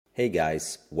Hey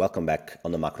guys, welcome back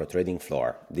on the macro trading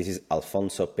floor. This is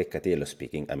Alfonso Peccatiello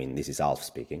speaking. This is Alf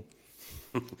speaking.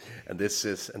 And this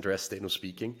is Andreas Steno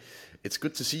speaking. It's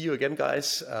good to see you again,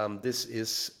 guys. This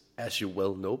is, as you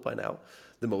well know by now,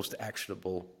 the most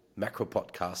actionable macro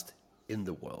podcast in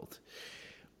the world.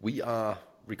 We are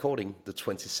recording the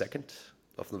 22nd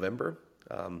of November.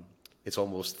 It's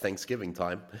almost Thanksgiving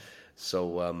time,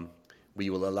 so we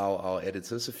will allow our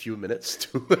editors a few minutes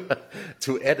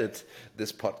to edit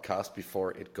this podcast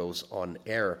before it goes on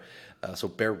air. So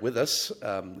bear with us.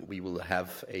 We will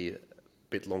have a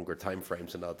bit longer time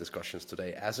frames in our discussions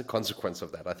today as a consequence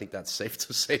of that. I think that's safe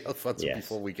to say, Alfonso, Yes.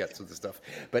 before we get to the stuff.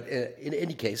 But in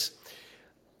any case,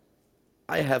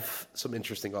 I have some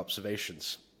interesting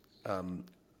observations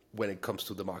when it comes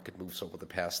to the market moves over the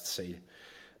past, say,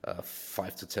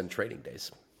 5 to 10 trading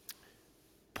days.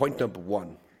 Point number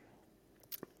one,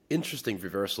 interesting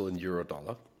reversal in euro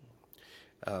dollar.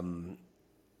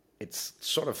 It's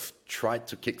sort of tried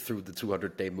to kick through the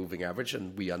 200-day moving average,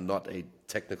 and we are not a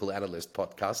technical analyst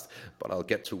podcast, but I'll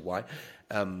get to why.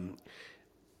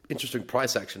 Interesting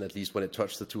price action, at least when it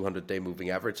touched the 200-day moving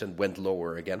average and went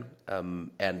lower again.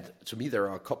 And to me, there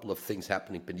are a couple of things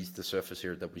happening beneath the surface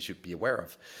here that we should be aware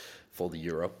of for the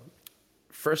euro.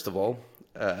 First of all,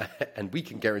 and we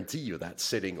can guarantee you that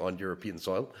sitting on European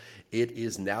soil, it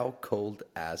is now cold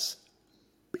as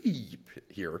beep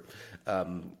here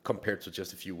compared to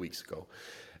just a few weeks ago.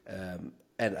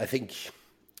 And I think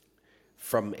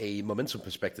from a momentum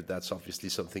perspective, that's obviously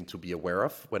something to be aware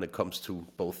of when it comes to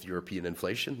both European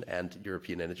inflation and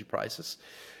European energy prices.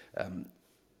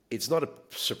 It's not a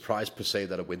surprise per se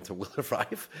that a winter will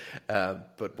arrive,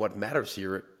 but what matters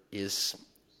here is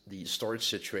the storage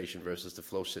situation versus the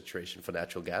flow situation for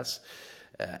natural gas.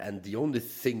 And the only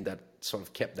thing that sort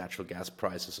of kept natural gas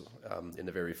prices in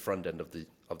the very front end of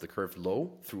the curve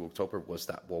low through October was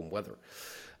that warm weather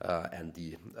and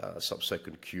the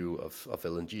subsequent queue of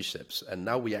LNG ships. And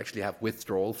now we actually have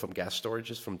withdrawal from gas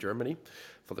storages from Germany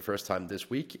for the first time this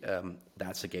week.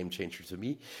 That's a game changer to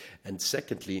me. And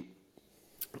secondly,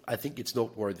 I think it's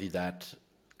noteworthy that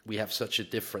we have such a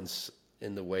difference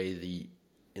in the way the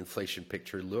inflation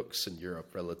picture looks in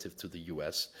Europe relative to the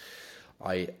US.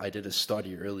 I did a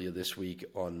study earlier this week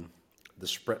on the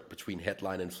spread between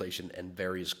headline inflation and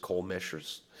various core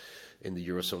measures in the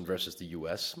Eurozone versus the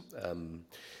US.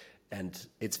 And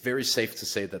it's very safe to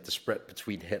say that the spread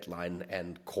between headline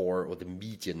and core, or the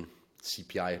median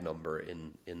CPI number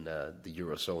in the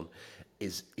Eurozone,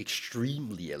 is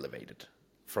extremely elevated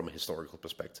from a historical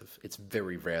perspective. It's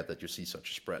very rare that you see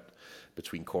such a spread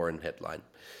between core and headline.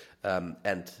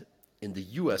 And in the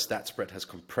US, that spread has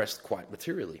compressed quite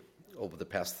materially over the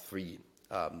past three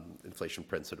inflation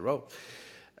prints in a row,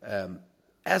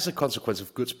 as a consequence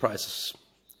of goods prices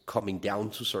coming down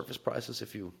to service prices,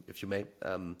 if you may.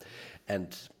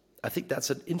 And I think that's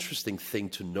an interesting thing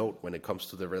to note when it comes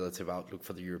to the relative outlook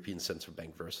for the European Central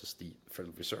Bank versus the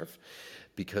Federal Reserve,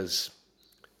 because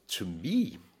to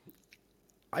me,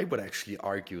 I would actually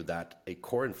argue that a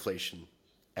core inflation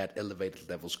at elevated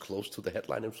levels close to the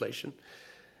headline inflation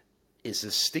is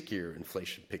a stickier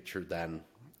inflation picture than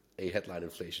a headline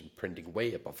inflation printing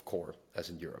way above core, as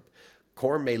in Europe.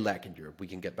 Core may lack in Europe. We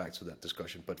can get back to that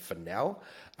discussion. But for now,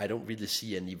 I don't really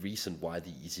see any reason why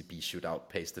the ECB should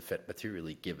outpace the Fed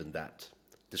materially, given that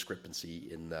discrepancy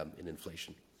in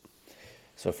inflation.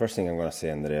 So first thing I'm going to say,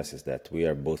 Andreas, is that we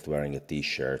are both wearing a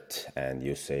T-shirt, and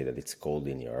you say that it's cold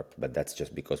in Europe, but that's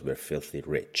just because we're filthy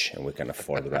rich and we can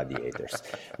afford radiators.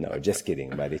 No, just kidding.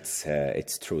 But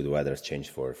it's true. The weather has changed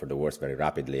for the worse very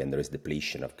rapidly, and there is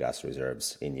depletion of gas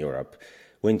reserves in Europe.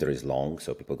 Winter is long,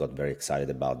 so people got very excited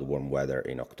about the warm weather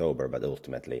in October, but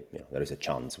ultimately, there is a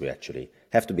chance we actually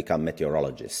have to become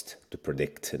meteorologists to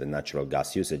predict the natural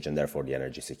gas usage and therefore the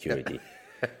energy security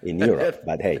in Europe.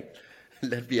 But hey.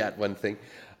 Let me add one thing.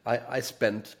 I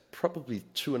spent probably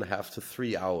 2.5 to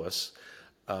 3 hours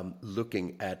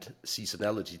looking at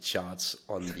seasonality charts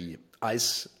on the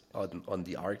ice on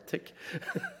the Arctic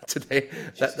today.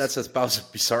 That's about as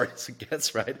bizarre as it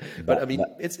gets, right? But I mean,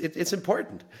 it's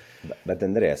important. But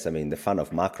Andreas, the fun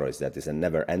of macro is that it's a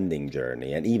never-ending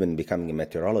journey, and even becoming a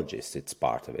meteorologist, it's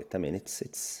part of it.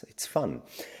 It's fun.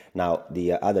 Now,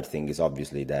 the other thing is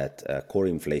obviously that core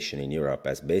inflation in Europe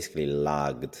has basically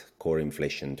lagged core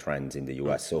inflation trends in the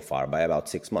US so far by about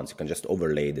 6 months. You can just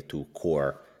overlay the two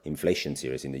core inflation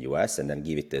series in the US and then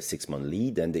give it a 6-month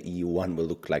lead, and the EU one will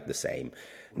look like the same.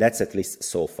 That's at least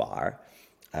so far.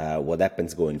 What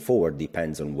happens going forward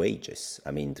depends on wages.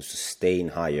 To sustain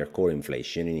higher core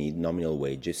inflation, you need nominal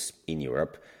wages in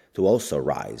Europe to also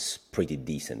rise pretty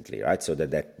decently, right? So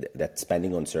that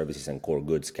spending on services and core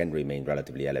goods can remain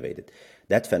relatively elevated.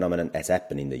 That phenomenon has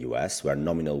happened in the US, where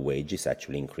nominal wages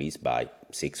actually increased by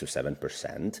 6 or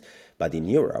 7%. But in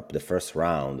Europe, the first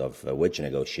round of wage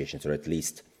negotiations, or at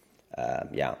least,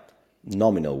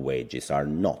 nominal wages are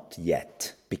not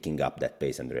yet picking up that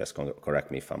pace. Andreas,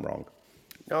 correct me if I'm wrong.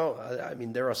 No, I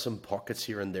mean, there are some pockets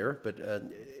here and there, but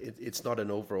it's not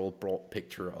an overall broad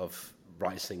picture of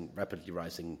rapidly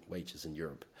rising wages in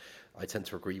Europe. I tend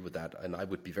to agree with that, and I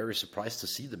would be very surprised to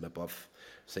see them above,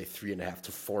 say, 3.5%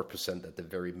 to 4% at the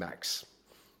very max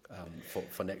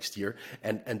for next year.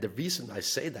 And the reason I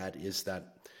say that is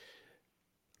that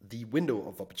the window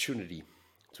of opportunity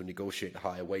to negotiate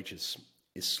higher wages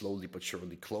is slowly but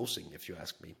surely closing, if you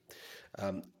ask me.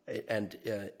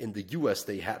 In the US,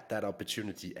 they had that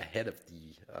opportunity ahead of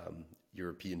the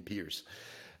European peers.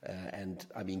 And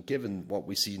I mean, given what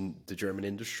we see in the German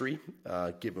industry,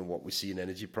 given what we see in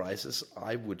energy prices,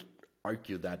 I would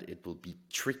argue that it will be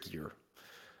trickier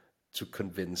to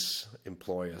convince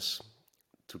employers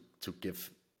to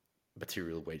give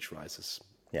material wage rises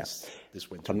this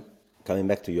winter. Coming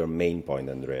back to your main point,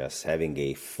 Andreas, having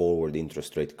a forward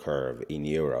interest rate curve in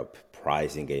Europe,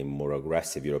 pricing a more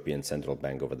aggressive European Central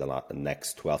Bank over the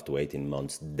next 12 to 18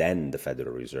 months than the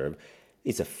Federal Reserve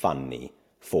is a funny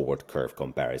forward curve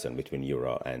comparison between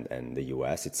Euro and the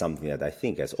US. It's something that I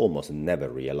think has almost never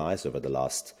realized over the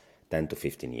last 10 to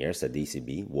 15 years, that the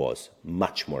ECB was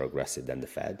much more aggressive than the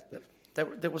Fed.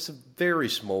 There was a very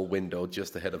small window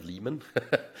just ahead of Lehman.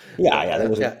 There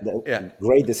was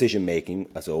great decision making,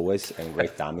 as always, and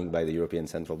great timing by the European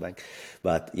Central Bank.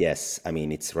 But yes, I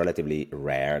mean, it's relatively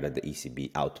rare that the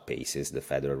ECB outpaces the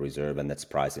Federal Reserve, and that's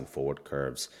priced in forward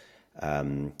curves.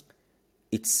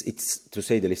 It's to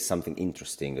say the least something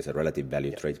interesting as a relative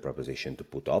value trade proposition to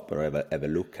put up or have a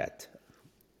look at.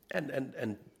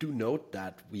 And do note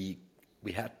that we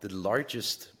had the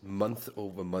largest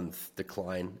month-over-month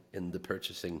decline in the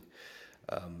the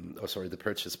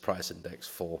purchase price index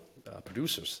for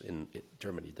producers in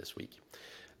Germany this week.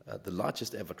 The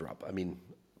largest ever drop. I mean,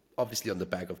 obviously on the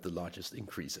back of the largest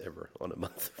increase ever on a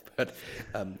month. But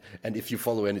and if you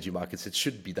follow energy markets, it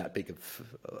shouldn't be that big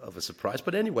of a surprise.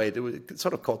 But anyway, it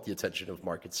sort of caught the attention of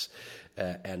markets.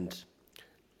 And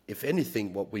if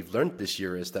anything, what we've learned this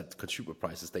year is that consumer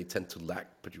prices, they tend to lag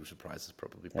producer prices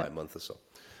probably by a month or so.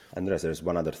 Andreas, there's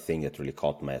one other thing that really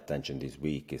caught my attention this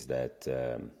week is that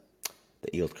the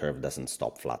yield curve doesn't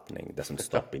stop flattening, doesn't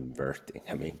stop inverting.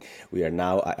 I mean, we are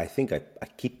now, I think I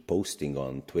keep posting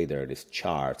on Twitter these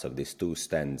charts of these two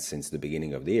stands since the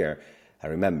beginning of the year. I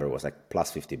remember it was like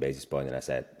plus 50 basis points, and I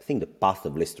said, I think the path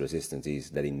of least resistance is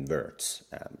that inverts.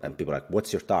 And people are like,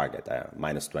 what's your target?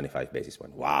 Minus 25 basis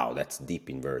points. Wow, that's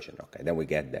deep inversion. Okay, then we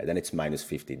get there. Then it's minus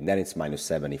 50. Then it's minus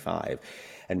 75.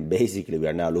 And basically, we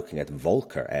are now looking at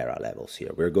Volcker era levels here.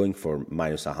 We're going for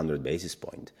minus 100 basis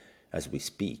points as we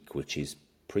speak, which is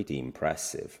pretty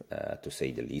impressive, to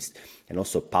say the least. And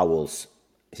also Powell's,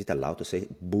 is it allowed to say,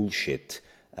 bullshit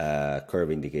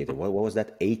curve indicator. What was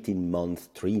that?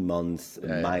 18-month, 3-month,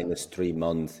 minus 3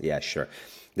 month. Yeah, sure.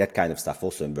 That kind of stuff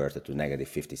also inverted to negative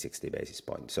 50, 60 basis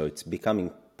points. So it's becoming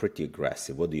pretty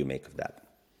aggressive. What do you make of that?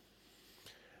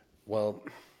 Well,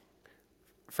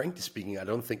 frankly speaking, I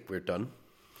don't think we're done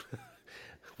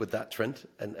with that trend,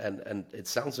 and it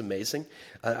sounds amazing.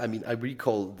 I mean, I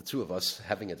recall the two of us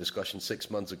having a discussion 6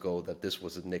 months ago that this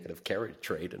was a negative carry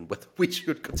trade, and whether we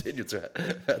should continue to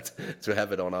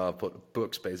have it on our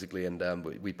books, basically. And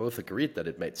we both agreed that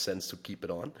it made sense to keep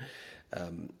it on.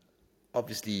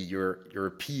 Obviously,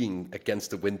 you're peeing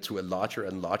against the wind to a larger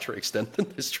and larger extent in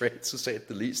this trade, to say it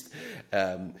the least,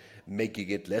 making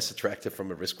it less attractive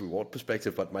from a risk-reward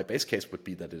perspective. But my base case would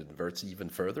be that it inverts even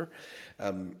further.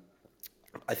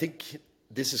 I think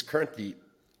this is currently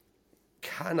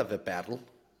kind of a battle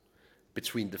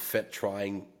between the Fed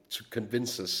trying to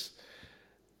convince us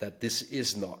that this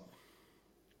is not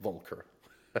Volcker,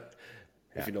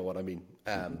 if you know what I mean.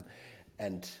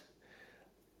 And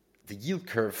the yield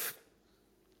curve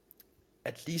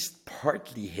at least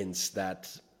partly hints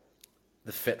that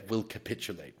the Fed will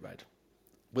capitulate, right?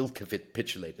 Will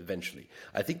capitulate eventually.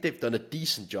 I think they've done a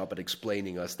decent job at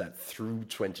explaining us that through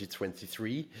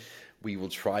 2023, we will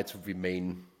try to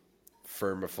remain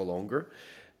firmer for longer,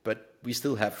 but we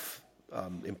still have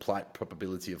implied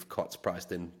probability of cuts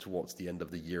priced in towards the end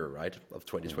of the year, right, of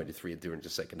 2023 and during the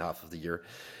second half of the year.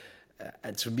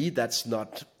 And to me, that's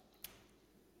not,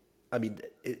 I mean,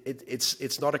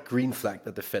 it's not a green flag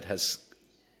that the Fed has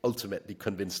ultimately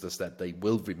convinced us that they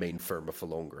will remain firmer for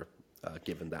longer,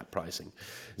 given that pricing.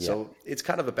 Yeah. So it's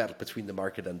kind of a battle between the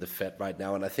market and the Fed right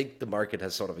now. And I think the market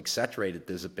has sort of exaggerated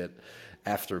this a bit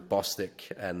after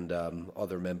Bostic and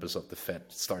other members of the Fed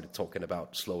started talking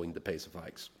about slowing the pace of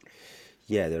hikes.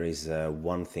 Yeah, there is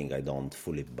one thing I don't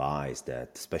fully buy is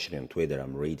that, especially on Twitter,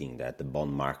 I'm reading that the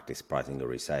bond market is pricing a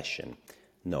recession.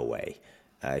 No way.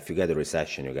 If you get a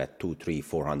recession, you get 2, 3,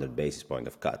 400 basis point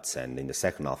of cuts, and in the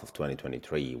second half of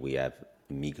 2023, we have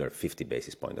a meager 50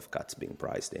 basis point of cuts being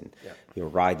priced in. Yeah. You're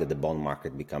right that the bond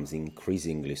market becomes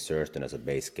increasingly certain as a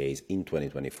base case in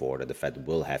 2024 that the Fed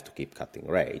will have to keep cutting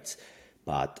rates.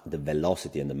 But the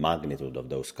velocity and the magnitude of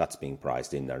those cuts being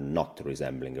priced in are not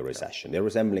resembling a recession. They're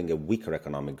resembling a weaker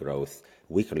economic growth,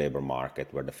 weaker labor market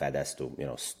where the Fed has to,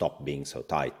 stop being so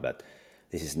tight. But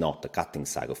this is not a cutting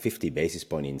cycle. 50 basis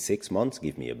point in 6 months,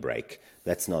 give me a break.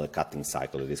 That's not a cutting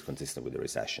cycle that is consistent with the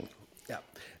recession. Yeah.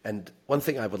 And one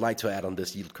thing I would like to add on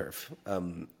this yield curve,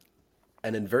 an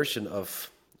inversion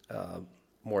of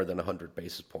more than 100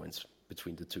 basis points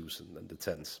between the 2s and the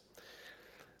 10s.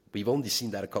 We've only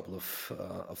seen that a couple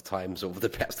of times over the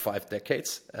past 5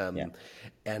 decades.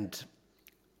 And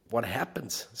what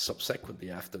happened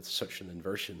subsequently after such an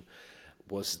inversion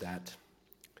was that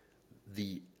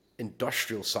the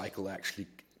industrial cycle actually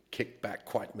kicked back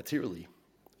quite materially,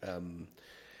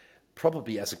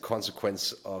 probably as a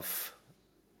consequence of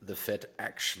the Fed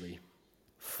actually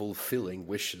fulfilling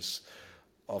wishes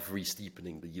of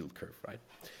re-steepening the yield curve, right?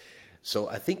 So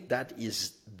I think that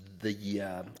is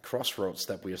the crossroads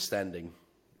that we are standing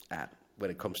at when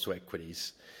it comes to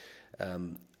equities.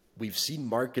 We've seen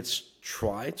markets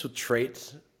try to trade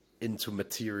into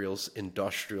materials,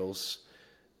 industrials,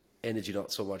 energy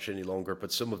not so much any longer,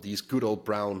 but some of these good old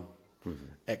brown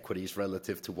equities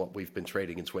relative to what we've been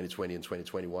trading in 2020 and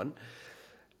 2021.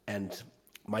 And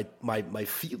my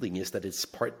feeling is that it's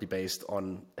partly based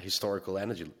on historical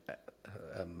energy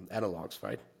analogs,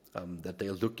 right? That they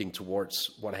are looking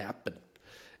towards what happened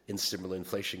in similar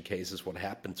inflation cases, what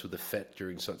happened to the Fed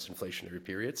during such inflationary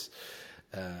periods,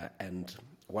 and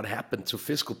what happened to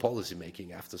fiscal policy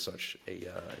making after such an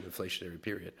inflationary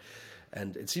period.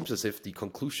 And it seems as if the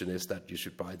conclusion is that you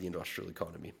should buy the industrial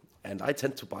economy. And I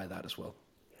tend to buy that as well.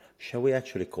 Shall we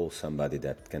actually call somebody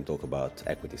that can talk about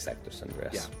equity sectors,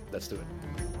 Andreas? Yeah, let's do it.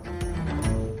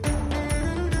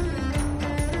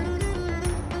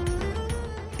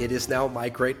 It is now my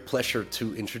great pleasure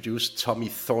to introduce Tommy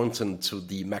Thornton to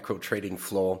the macro trading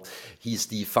floor. He's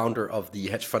the founder of the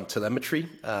hedge fund Telemetry,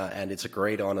 and it's a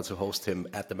great honor to host him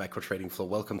at the macro trading floor.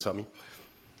 Welcome, Tommy.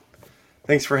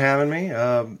 Thanks for having me.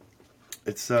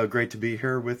 It's great to be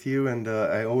here with you, and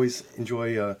I always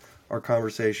enjoy our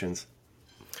conversations.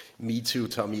 Me too,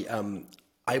 Tommy.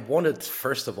 I wanted,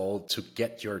 first of all, to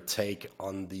get your take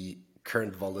on the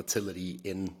current volatility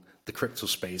in the crypto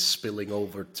space spilling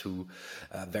over to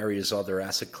various other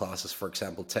asset classes, for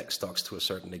example, tech stocks to a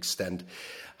certain extent.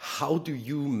 How do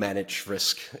you manage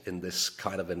risk in this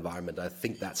kind of environment? I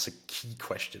think that's a key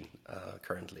question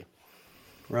currently.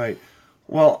 Right.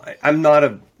 Well, I'm not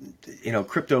a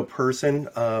crypto person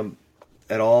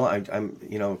at all. I'm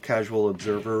a casual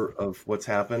observer of what's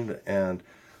happened, and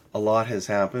a lot has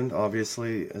happened,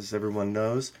 obviously, as everyone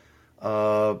knows.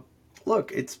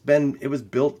 Look, it was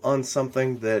built on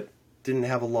something that didn't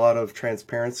have a lot of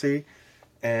transparency,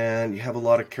 and you have a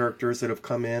lot of characters that have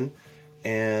come in,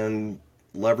 and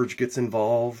leverage gets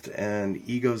involved, and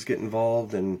egos get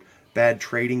involved, and bad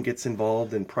trading gets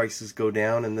involved, and prices go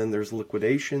down, and then there's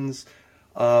liquidations.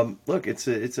 Look, it's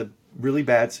a really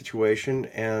bad situation,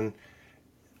 and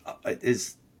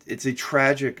it's a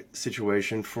tragic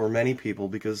situation for many people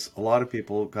because a lot of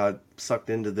people got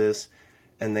sucked into this,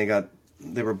 and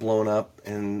they were blown up,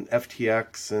 and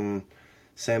FTX and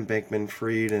Sam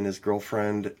Bankman-Fried and his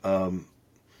girlfriend,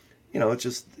 it's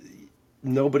just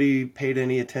nobody paid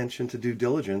any attention to due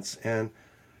diligence. And,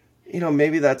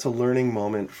 maybe that's a learning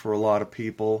moment for a lot of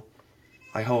people.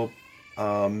 I hope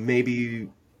maybe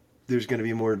there's going to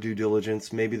be more due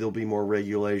diligence. Maybe there'll be more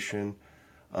regulation.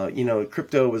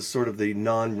 Crypto was sort of the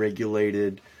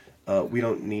non-regulated, we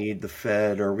don't need the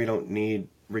Fed or we don't need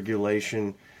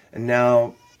regulation. And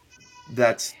now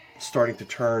that's starting to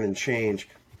turn and change.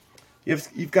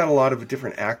 You've got a lot of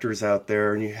different actors out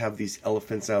there, and you have these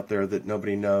elephants out there that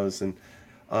nobody knows. And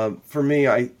for me,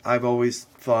 I've always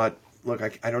thought, look,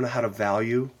 I don't know how to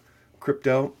value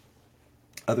crypto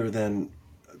other than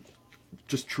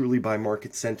just truly by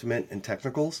market sentiment and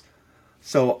technicals.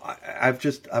 So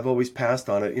I've always passed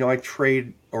on it. I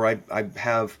trade, or I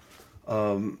have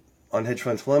on hedge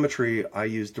fund Telemetry, I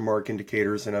use DeMark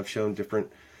indicators, and I've shown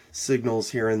different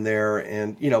signals here and there.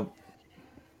 And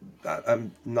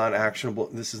I'm not actionable.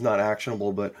 This is not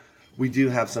actionable, but we do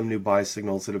have some new buy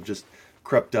signals that have just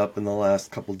crept up in the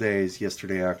last couple days.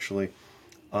 Yesterday, actually,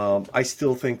 I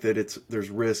still think that there's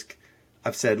risk.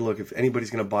 I've said, look, if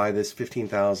anybody's going to buy this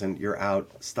 15,000, you're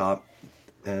out. Stop,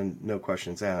 and no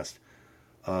questions asked.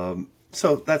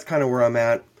 so that's kind of where I'm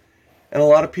at. And a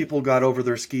lot of people got over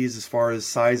their skis as far as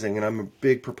sizing, and I'm a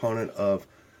big proponent of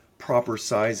proper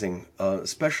sizing,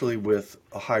 especially with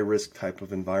a high risk type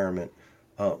of environment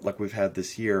like we've had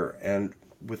this year. And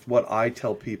with what I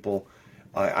tell people,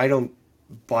 I don't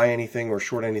buy anything or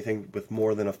short anything with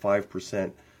more than a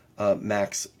 5%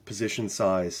 max position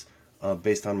size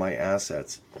based on my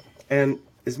assets. And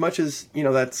as much as,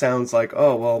 that sounds like,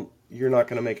 oh, well, you're not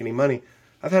going to make any money.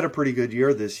 I've had a pretty good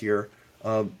year this year,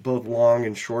 both long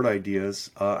and short ideas.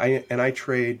 I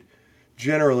trade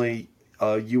generally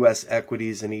U.S.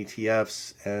 equities and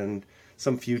ETFs and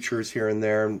some futures here and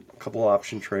there, and a couple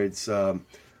option trades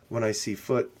when I see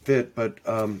fit. But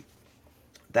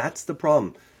that's the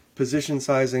problem. Position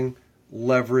sizing,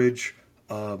 leverage,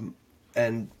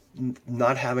 and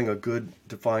not having a good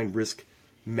defined risk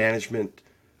management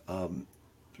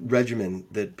regimen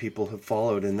that people have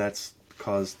followed, and that's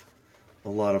caused a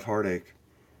lot of heartache.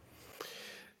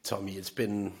 Tommy, it's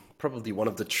been probably one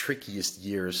of the trickiest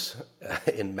years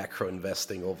in macro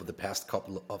investing over the past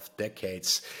couple of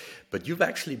decades, but you've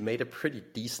actually made a pretty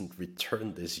decent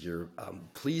return this year.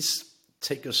 Please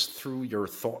take us through your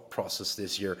thought process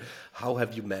this year. How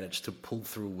have you managed to pull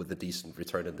through with a decent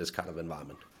return in this kind of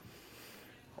environment?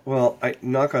 Well, I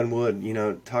knock on wood,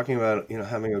 talking about,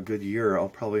 having a good year, I'll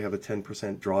probably have a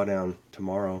 10% drawdown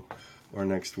tomorrow or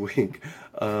next week.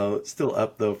 Still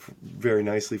up though, very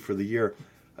nicely for the year.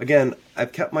 Again,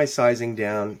 I've kept my sizing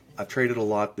down. I've traded a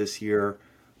lot this year,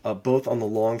 both on the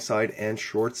long side and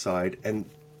short side. And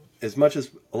as much as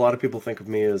a lot of people think of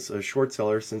me as a short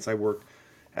seller, since I worked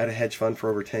at a hedge fund for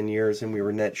over 10 years and we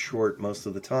were net short most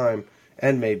of the time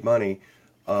and made money,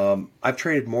 I've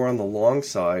traded more on the long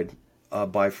side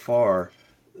by far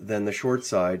than the short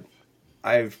side.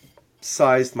 I've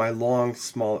sized my long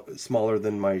smaller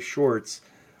than my shorts,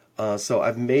 so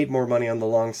I've made more money on the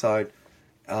long side,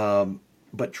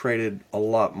 but traded a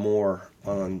lot more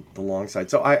on the long side.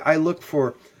 So I look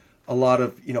for a lot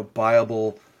of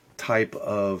buyable type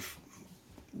of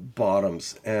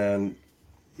bottoms, and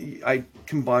I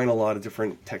combine a lot of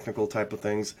different technical type of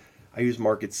things. I use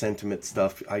market sentiment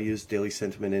stuff. I use daily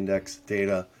sentiment index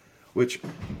data, which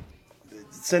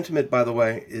sentiment, by the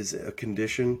way, is a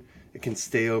condition. It can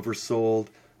stay oversold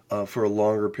for a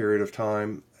longer period of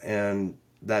time, and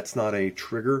that's not a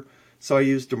trigger. So I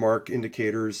use DeMark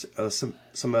indicators,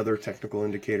 some other technical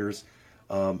indicators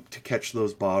to catch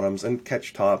those bottoms and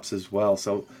catch tops as well.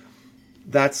 So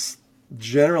that's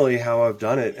generally how I've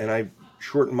done it, and I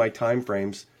shorten my time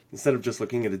frames. Instead of just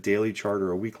looking at a daily chart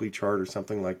or a weekly chart or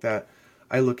something like that,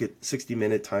 I look at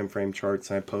 60-minute time frame charts,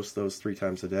 and I post those 3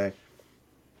 times a day.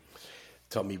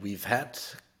 Tommy, we've had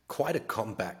quite a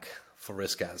comeback for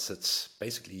risk assets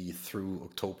basically through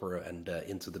October and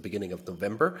into the beginning of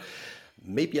November,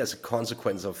 maybe as a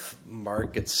consequence of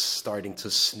markets starting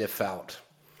to sniff out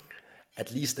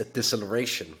at least a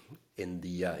deceleration in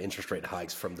the interest rate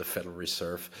hikes from the Federal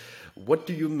Reserve. What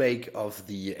do you make of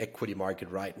the equity market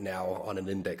right now on an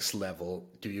index level?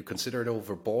 Do you consider it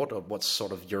overbought, or what's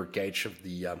sort of your gauge of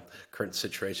the current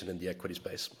situation in the equity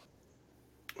space?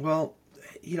 Well,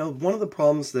 one of the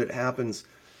problems that happens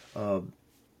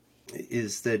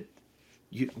is that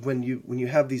when you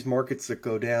have these markets that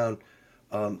go down,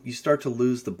 you start to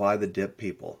lose the buy the dip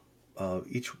people.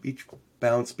 Each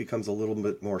bounce becomes a little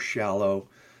bit more shallow,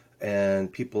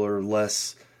 and people are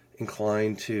less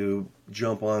inclined to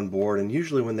jump on board. And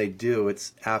usually when they do,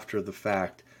 it's after the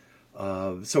fact.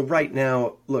 So right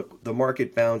now, look, the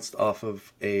market bounced off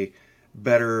of a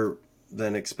better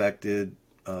than expected,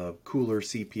 cooler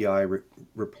CPI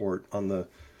report on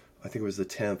I think it was the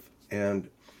 10th. And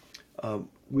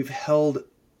we've held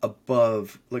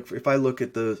above, like if I look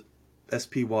at the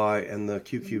SPY and the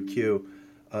QQQ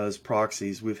as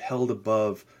proxies, we've held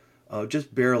above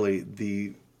just barely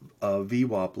the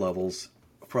VWAP levels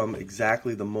from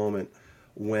exactly the moment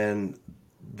when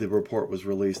the report was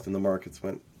released and the markets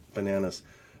went bananas.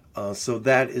 So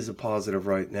that is a positive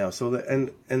right now. So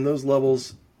and those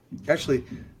levels, actually,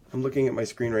 I'm looking at my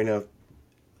screen right now,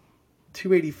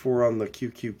 284 on the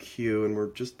QQQ, and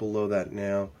we're just below that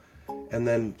now, and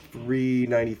then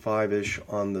 395-ish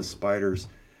on the spiders.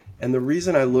 And the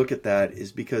reason I look at that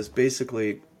is because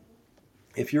basically,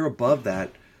 if you're above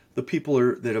that, the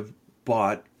people that have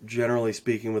bought, generally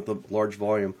speaking, with the large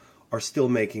volume, are still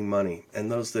making money. And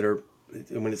those that are,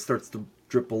 when it starts to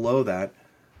drip below that,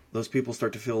 those people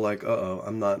start to feel like, uh-oh,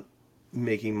 I'm not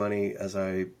making money as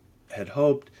I had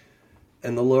hoped.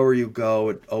 And the lower you go,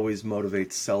 it always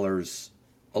motivates sellers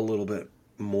a little bit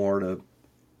more to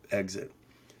exit.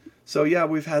 So yeah,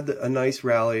 we've had a nice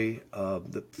rally.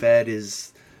 The Fed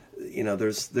is,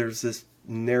 there's this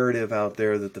narrative out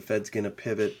there that the Fed's going to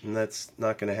pivot, and that's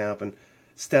not going to happen.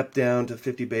 Step down to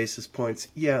 50 basis points.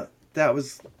 Yeah, that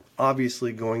was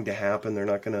obviously going to happen. They're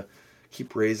not going to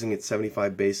keep raising at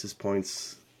 75 basis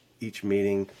points each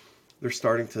meeting. They're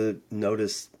starting to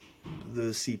notice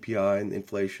the CPI and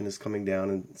inflation is coming down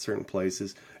in certain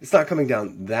places. It's not coming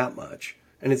down that much,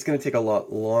 and it's going to take a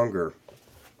lot longer.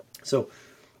 So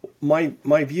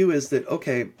my view is that,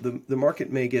 okay, the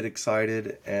market may get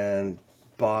excited and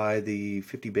buy the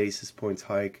 50 basis points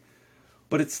hike,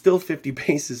 but it's still 50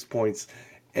 basis points,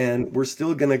 and we're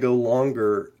still going to go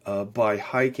longer by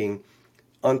hiking.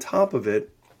 On top of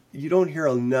it, you don't hear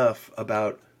enough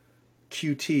about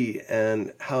QT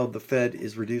and how the Fed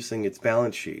is reducing its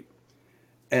balance sheet.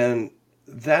 And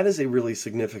that is a really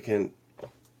significant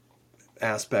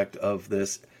aspect of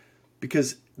this,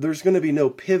 because there's going to be no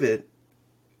pivot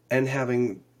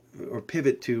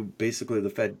pivot to basically the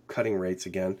Fed cutting rates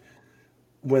again.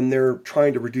 When they're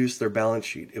trying to reduce their balance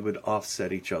sheet, it would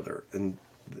offset each other. And,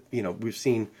 we've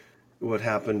seen what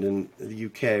happened in the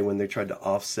UK when they tried to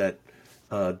offset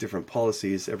different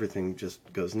policies. Everything just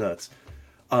goes nuts.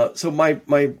 So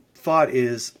my thought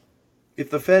is, if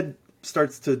the Fed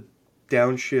starts to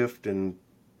downshift and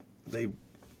they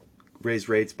raise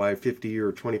rates by 50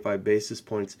 or 25 basis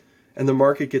points, and the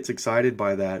market gets excited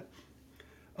by that,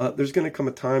 there's going to come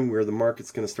a time where the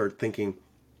market's going to start thinking,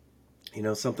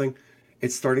 something.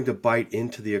 It's starting to bite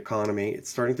into the economy. It's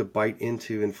starting to bite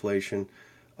into inflation.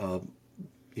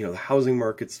 The housing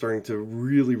market's starting to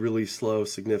really, really slow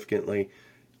significantly.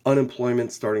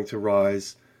 Unemployment starting to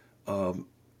rise.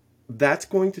 That's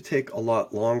going to take a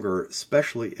lot longer,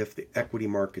 especially if the equity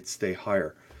markets stay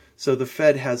higher. So the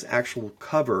Fed has actual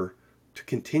cover to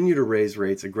continue to raise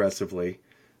rates aggressively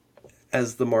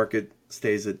as the market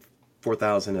stays at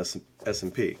 4,000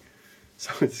 S&P.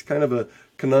 So it's kind of a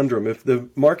conundrum. If the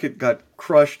market got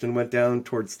crushed and went down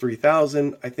towards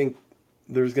 3,000, I think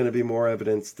there's going to be more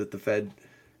evidence that the Fed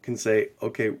can say,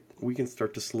 okay, we can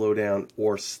start to slow down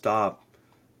or stop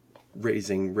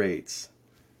raising rates.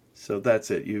 So that's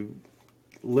it. You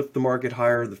lift the market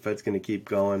higher, the Fed's going to keep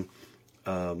going.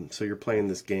 So you're playing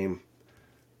this game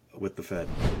with the Fed.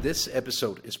 This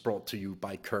episode is brought to you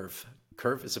by Curve.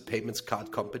 Curve is a payments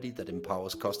card company that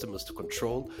empowers customers to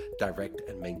control, direct,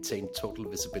 and maintain total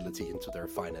visibility into their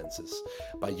finances.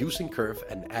 By using Curve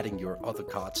and adding your other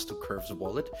cards to Curve's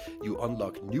wallet, you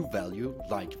unlock new value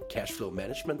like cash flow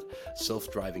management,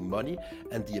 self-driving money,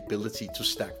 and the ability to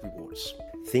stack rewards.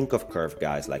 Think of Curve,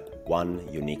 guys, like one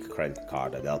unique credit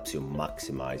card that helps you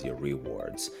maximize your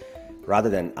rewards.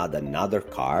 Rather than add another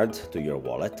card to your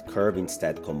wallet, Curve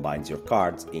instead combines your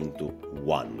cards into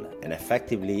one, and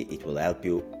effectively it will help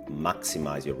you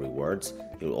maximize your rewards.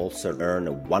 You'll also earn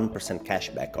a 1%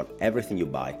 cashback on everything you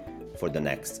buy for the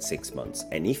next 6 months.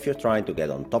 And if you're trying to get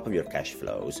on top of your cash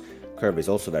flows, Curve is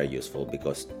also very useful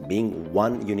because being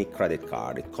one unique credit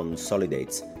card, it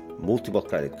consolidates multiple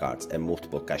credit cards and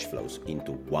multiple cash flows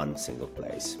into one single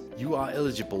place. You are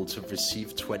eligible to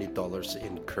receive $20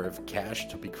 in Curve cash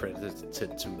to be credited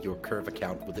to your Curve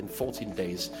account within 14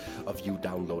 days of you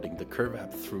downloading the Curve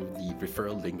app through the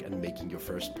referral link and making your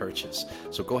first purchase.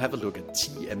 So go have a look at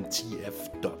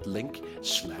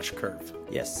tmtf.link/curve.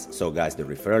 Yes, so guys, the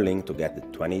referral link to get the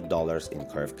 $20 in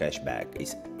Curve cash back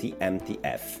is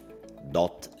tmtf.link/curve.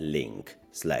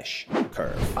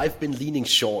 I've been leaning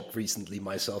short recently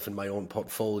myself in my own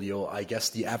portfolio. I guess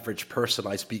the average person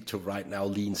I speak to right now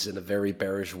leans in a very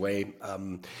bearish way,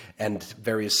 and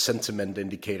various sentiment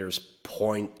indicators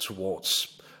point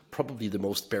towards probably the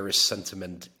most bearish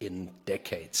sentiment in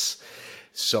decades.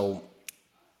 So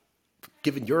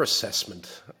given your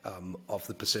assessment of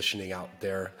the positioning out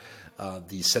there,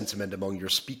 the sentiment among your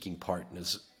speaking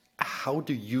partners, how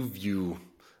do you view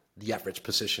the average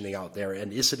positioning out there,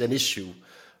 and is it an issue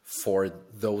for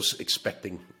those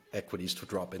expecting equities to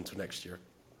drop into next year?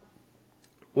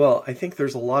 Well, I think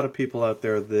there's a lot of people out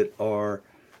there that are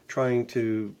trying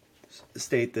to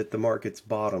state that the market's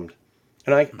bottomed,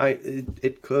 and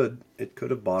it could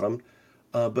have bottomed,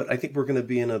 but I think we're going to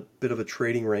be in a bit of a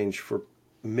trading range for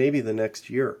maybe the next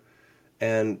year,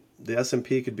 and the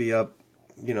S&P could be up,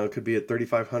 it could be at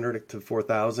 3,500 to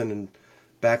 4,000 and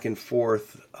back and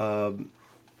forth.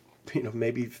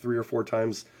 Maybe 3 or 4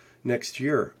 times next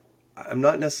year. I'm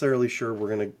not necessarily sure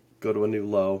we're going to go to a new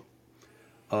low.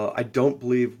 I don't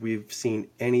believe we've seen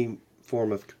any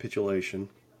form of capitulation.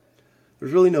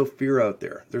 There's really no fear out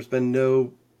there. There's been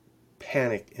no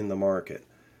panic in the market.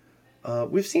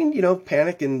 We've seen,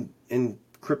 panic in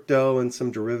crypto and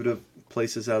some derivative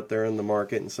places out there in the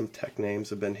market, and some tech names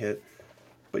have been hit.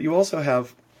 But you also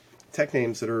have tech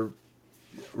names that are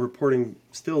reporting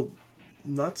still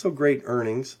not so great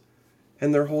earnings,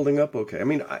 and they're holding up okay. I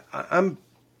mean, I'm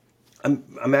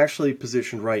actually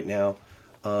positioned right now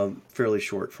fairly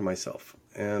short for myself,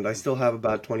 and I still have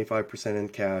about 25% in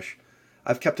cash.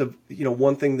 I've kept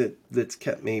one thing that's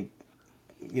kept me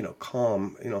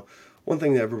calm. One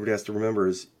thing that everybody has to remember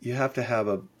is you have to have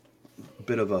a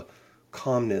bit of a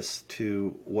calmness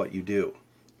to what you do,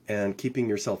 and keeping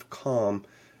yourself calm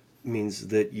means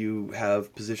that you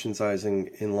have position sizing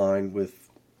in line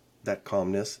with that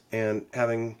calmness, and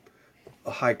having a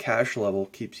high cash level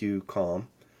keeps you calm.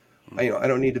 I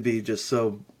don't need to be just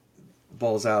so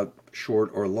balls out short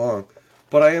or long,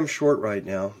 but I am short right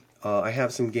now. I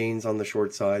have some gains on the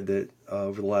short side that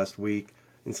over the last week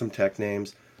in some tech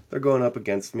names. They're going up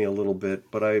against me a little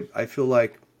bit, but I feel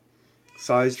like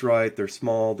sized right, they're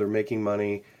small, they're making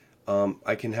money.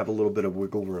 I can have a little bit of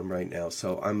wiggle room right now.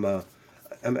 So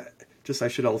I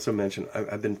should also mention,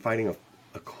 I've been fighting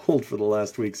a cold for the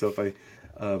last week. So if I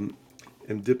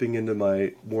am dipping into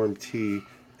my warm tea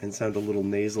and sound a little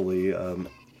nasally,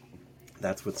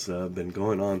 that's what's been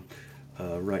going on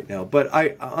right now. But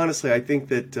I honestly, I think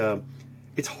that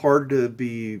it's hard to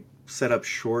be set up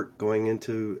short going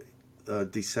into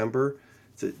December.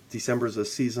 December is a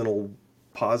seasonal,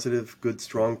 positive, good,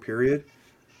 strong period.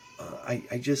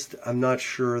 I'm not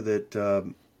sure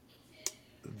that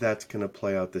that's going to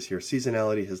play out this year.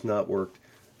 Seasonality has not worked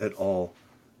at all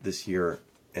this year,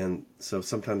 and so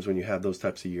sometimes when you have those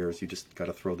types of years, you just got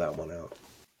to throw that one out.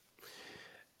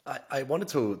 I wanted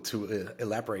to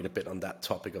elaborate a bit on that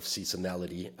topic of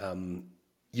seasonality.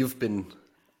 You've been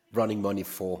running money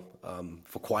for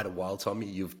quite a while, Tommy.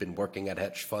 You've been working at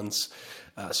hedge funds,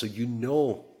 so you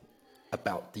know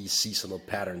about these seasonal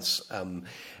patterns,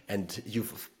 and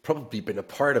you've probably been a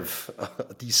part of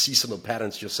these seasonal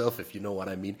patterns yourself, if you know what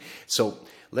I mean. So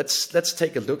let's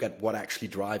take a look at what actually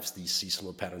drives these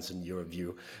seasonal patterns in your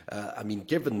view. I mean,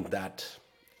 given that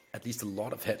at least a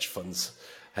lot of hedge funds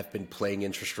have been playing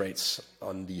interest rates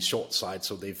on the short side,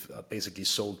 so they've basically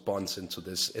sold bonds into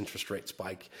this interest rate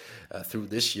spike through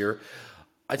this year.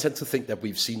 I tend to think that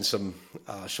we've seen some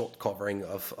short covering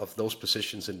of those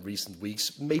positions in recent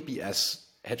weeks, maybe as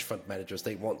hedge fund managers,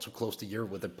 they want to close the year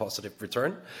with a positive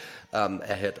return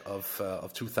ahead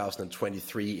of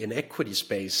 2023. In equity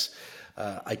space,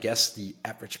 I guess the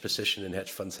average position in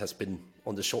hedge funds has been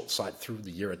on the short side through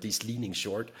the year, at least leaning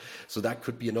short. So that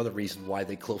could be another reason why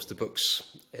they close the books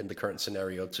in the current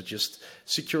scenario, to just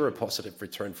secure a positive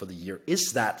return for the year.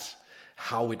 Is that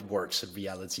how it works in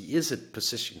reality? Is it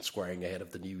position squaring ahead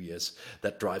of the New Year's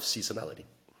that drives seasonality?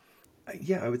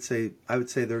 Yeah, I would say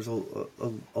there's a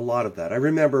lot of that. I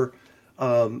remember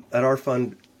at our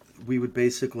fund, we would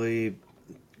basically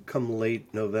come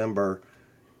late November.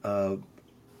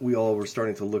 We all were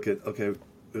starting to look at, okay,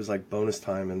 it was like bonus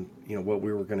time, and what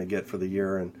we were going to get for the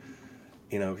year, and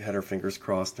had our fingers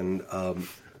crossed. And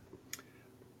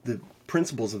the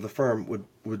principals of the firm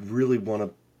would really want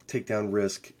to take down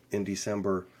risk in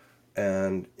December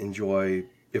and enjoy.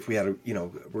 If we had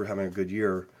we're having a good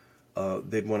year,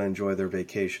 they'd want to enjoy their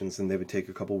vacations, and they would take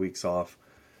a couple weeks off.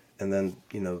 And then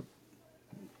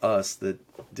us that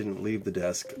didn't leave the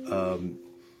desk or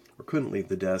couldn't leave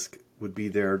the desk would be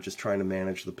there just trying to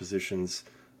manage the positions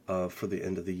for the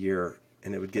end of the year,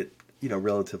 and it would get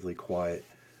relatively quiet.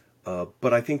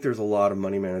 But I think there's a lot of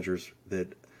money managers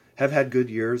that have had good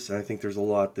years, and I think there's a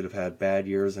lot that have had bad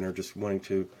years and are just wanting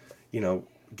to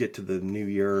get to the new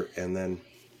year and then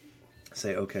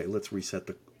say, okay, let's reset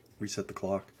the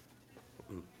clock.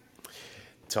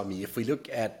 Tommy, if we look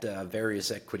at various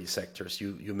equity sectors,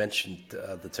 you mentioned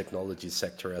the technology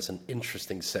sector as an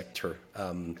interesting sector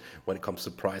when it comes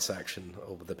to price action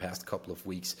over the past couple of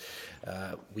weeks.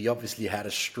 We obviously had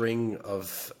a string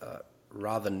of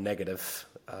rather negative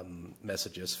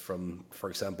messages from, for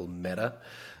example, Meta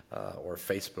or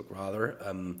Facebook rather,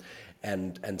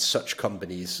 and such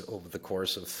companies over the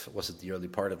course of, was it the early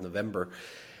part of November?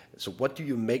 So what do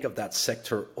you make of that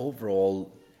sector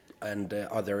overall? And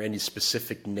are there any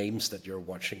specific names that you're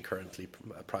watching currently,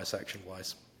 price action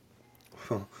wise?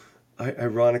 Well,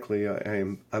 ironically,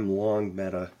 I'm long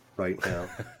Meta right now.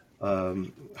 I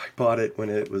bought it when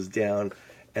it was down,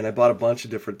 and I bought a bunch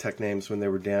of different tech names when they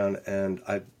were down, and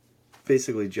I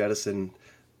basically jettisoned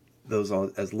those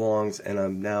as longs, and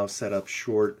I'm now set up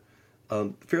short,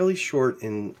 fairly short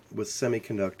with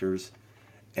semiconductors,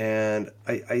 and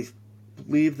I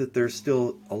believe that there's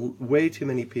still way too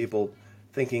many people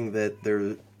thinking that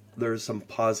there's some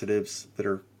positives that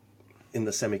are in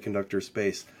the semiconductor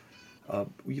space.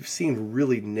 We've seen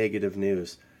really negative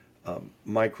news.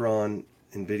 Micron,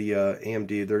 Nvidia,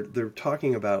 AMD, they're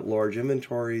talking about large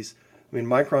inventories. I mean,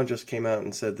 Micron just came out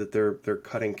and said that they're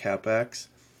cutting CapEx.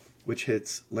 which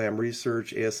hits Lam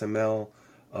Research, ASML,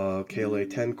 KLA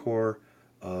 10 Core.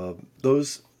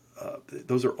 Those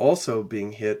those are also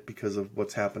being hit because of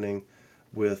what's happening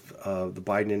with the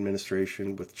Biden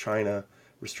administration, with China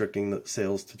restricting the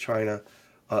sales to China.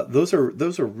 Those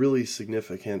are really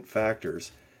significant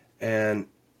factors, and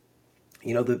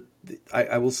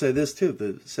I will say this too: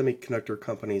 the semiconductor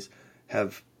companies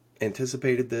have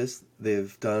anticipated this.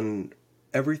 They've done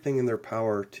everything in their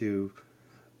power to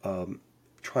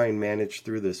try and manage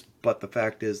through this. But the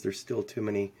fact is, there's still too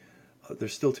many.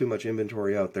 There's still too much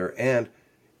inventory out there, and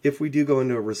if we do go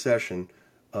into a recession,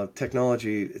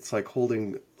 technology, it's like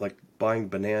buying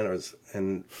bananas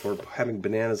or having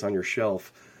bananas on your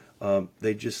shelf.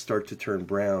 They just start to turn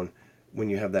brown when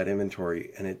you have that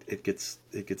inventory, and it gets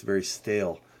very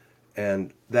stale,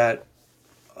 and that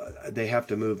they have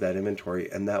to move that inventory,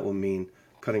 and that will mean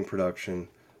cutting production,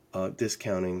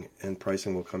 discounting, and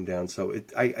pricing will come down. So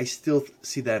I still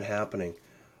see that happening.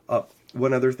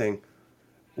 One other thing,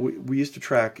 we used to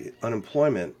track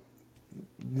unemployment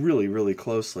really, really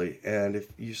closely, and if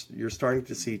you're starting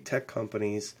to see tech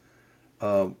companies,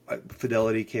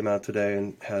 Fidelity came out today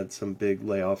and had some big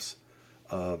layoffs.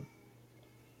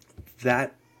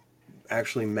 That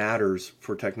actually matters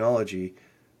for technology,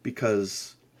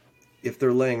 because if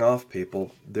they're laying off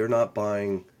people, they're not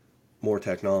buying more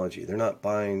technology. They're not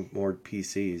buying more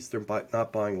PCs. They're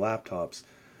not buying laptops,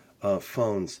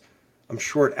 phones. I'm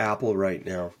short Apple right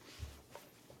now,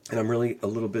 and I'm really a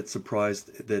little bit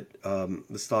surprised that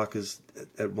the stock is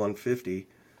at 150,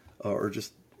 or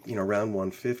just around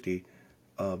 150,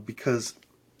 because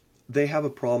they have a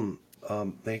problem.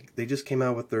 They just came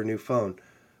out with their new phone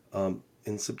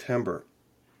in September.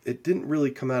 It didn't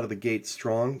really come out of the gate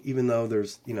strong, even though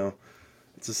there's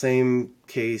it's the same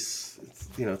case.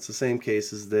 It's the same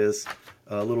case as this.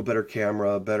 A little better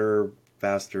camera, better,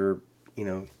 faster,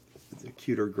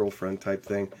 cuter girlfriend type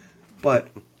thing. But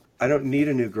I don't need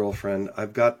a new girlfriend.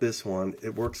 I've got this one.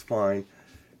 It works fine,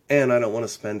 and I don't want to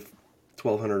spend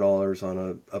 $1,200 on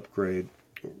an upgrade,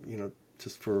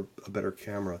 just for a better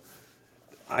camera.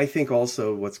 I think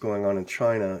also what's going on in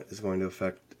China is going to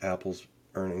affect Apple's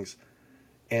earnings,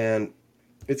 and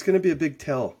it's going to be a big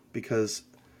tell, because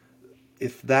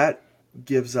if that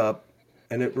gives up,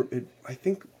 and I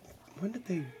think, when did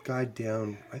they guide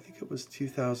down? I think it was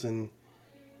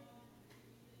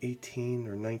 2018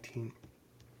 or 19.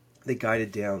 They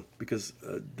guided down because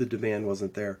the demand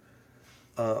wasn't there.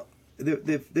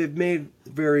 They've made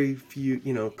very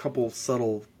few, couple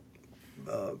subtle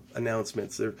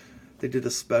announcements. They did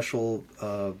a special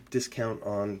discount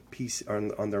on PC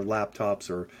on their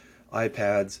laptops or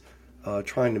iPads,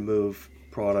 trying to move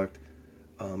product.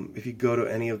 If you go to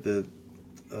any of the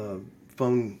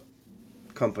phone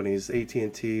companies,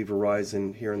 AT&T,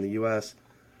 Verizon here in the U.S.,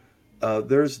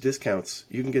 there's discounts.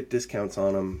 You can get discounts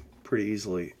on them pretty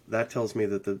easily. That tells me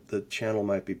that the channel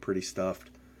might be pretty stuffed.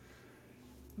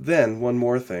 Then one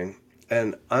more thing,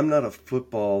 and I'm not a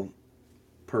football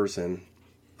person,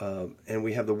 and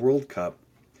we have the World Cup,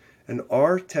 and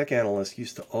our tech analysts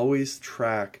used to always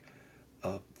track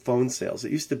phone sales.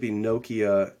 It used to be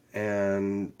Nokia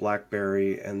and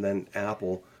BlackBerry and then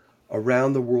Apple.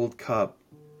 Around the World Cup,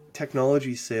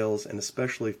 technology sales, and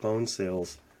especially phone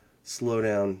sales, slow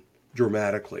down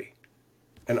dramatically.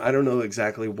 And I don't know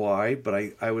exactly why,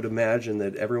 but I would imagine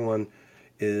that everyone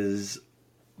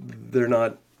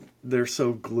they're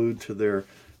so glued to their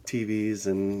TVs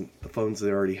and the phones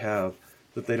they already have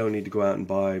that they don't need to go out and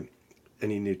buy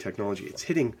any new technology. It's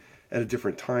hitting at a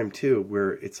different time too,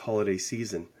 where it's holiday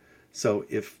season. So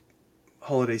if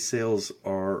holiday sales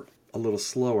are a little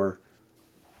slower,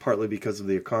 partly because of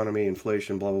the economy,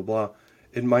 inflation, blah, blah, blah,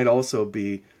 it might also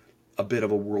be a bit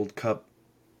of a World Cup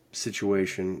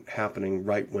situation happening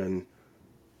right when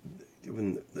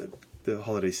the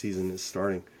holiday season is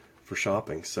starting for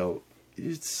shopping. So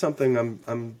it's something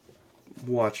I'm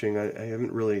watching. I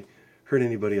haven't really heard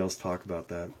anybody else talk about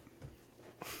that.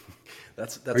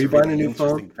 That's Are you buying a new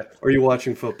phone, or are you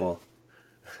watching football?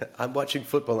 I'm watching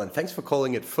football, and thanks for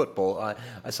calling it football.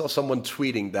 I saw someone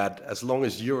tweeting that as long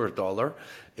as euro-dollar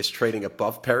is trading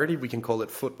above parity, we can call it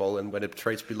football, and when it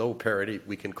trades below parity,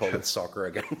 we can call it soccer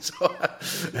again. So,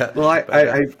 well,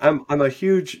 I'm a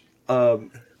huge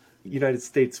United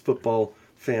States football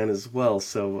fan as well.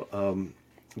 So,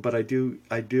 but I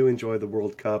do enjoy the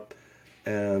World Cup,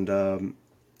 and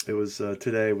it was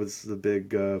today was the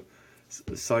big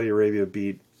Saudi Arabia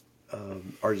beat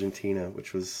Argentina,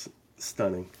 which was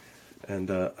stunning.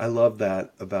 And I love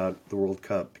that about the World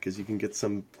Cup, because you can get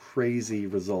some crazy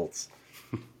results.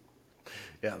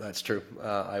 Yeah, that's true.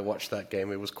 I watched that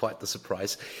game. It was quite the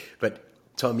surprise. But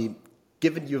Tommy,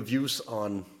 given your views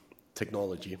on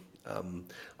technology,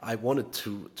 I wanted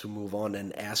to move on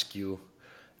and ask you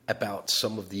about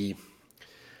some of the,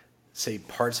 say,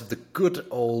 parts of the good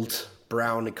old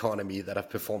brown economy that have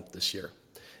performed this year.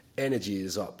 Energy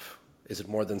is up. Is it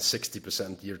more than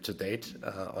 60% year to date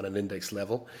on an index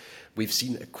level? We've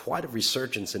seen quite a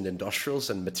resurgence in industrials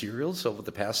and materials over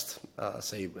the past,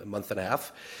 say, a month and a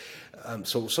half.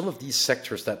 So some of these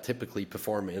sectors that typically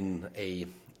perform in a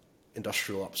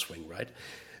industrial upswing, right?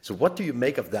 So what do you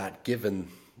make of that, given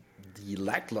the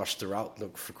lackluster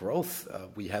outlook for growth?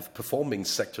 We have performing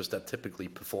sectors that typically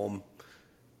perform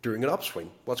during an upswing.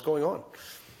 What's going on?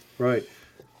 Right.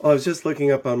 I was just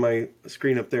looking up on my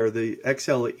screen up there. The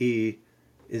XLE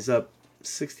is up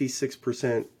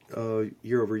 66%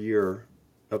 year over year,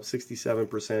 up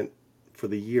 67% for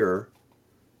the year.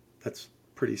 That's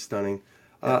pretty stunning.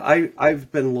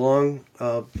 I've been long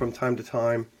from time to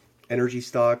time energy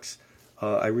stocks.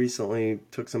 I recently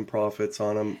took some profits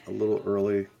on them a little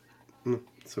early.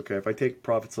 It's okay if I take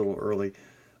profits a little early.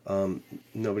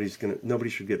 Nobody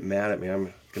should get mad at me.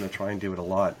 I'm gonna try and do it a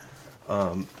lot.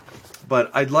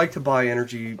 But I'd like to buy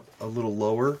energy a little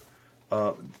lower.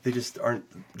 They just aren't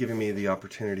giving me the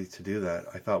opportunity to do that.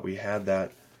 I thought we had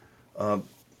that.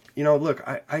 Look,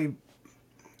 I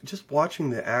just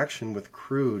watching the action with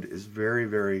crude is very,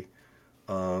 very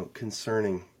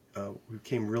concerning. We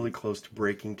came really close to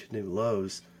breaking to new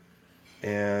lows,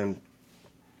 and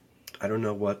I don't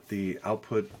know what the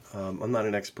output. I'm not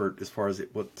an expert as far as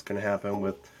what's going to happen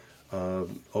with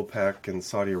OPEC and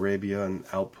Saudi Arabia and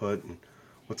output, and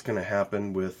what's going to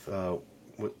happen with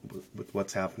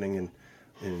what's happening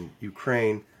in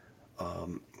Ukraine.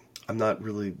 I'm not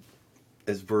really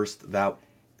as versed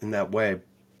in that way,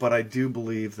 but I do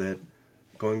believe that,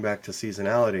 going back to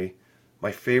seasonality,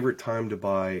 my favorite time to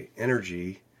buy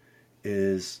energy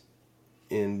is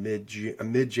in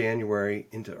mid-January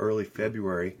into early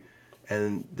February,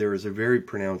 and there is a very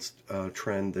pronounced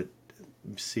trend that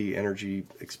you see energy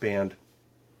expand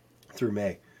through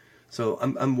May. So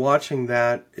I'm watching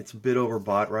that. It's a bit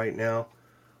overbought right now,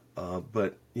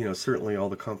 but certainly all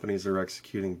the companies are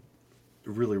executing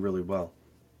really, really well.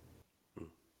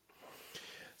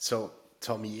 So,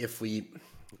 Tommy, if we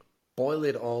boil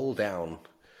it all down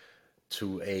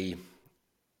to a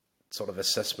sort of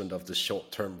assessment of the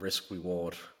short-term risk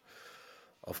reward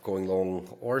of going long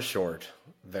or short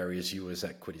various U.S.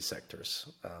 equity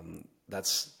sectors,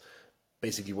 that's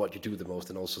basically what you do the most,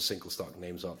 and also single stock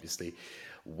names, obviously.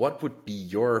 What would be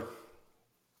your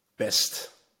best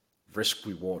risk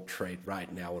reward trade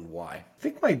right now, and why? I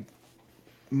think my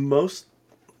most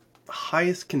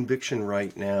highest conviction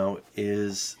right now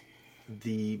is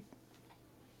the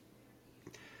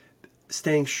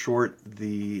staying short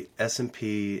the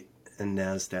S&P and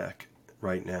NASDAQ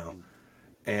right now.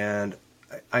 And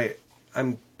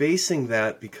I'm basing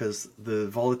that because the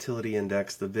volatility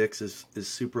index, the VIX, is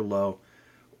super low.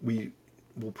 We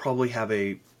will probably have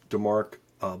a DeMark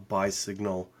buy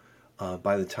signal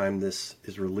by the time this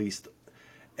is released,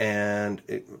 and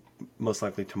most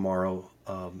likely tomorrow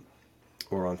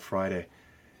or on Friday.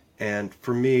 And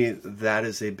for me, that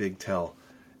is a big tell.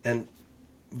 And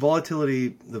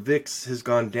volatility, the VIX has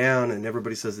gone down, and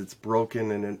everybody says it's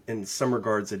broken, and in some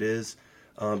regards it is,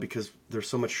 because there's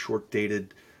so much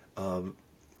short-dated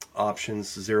options,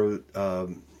 zero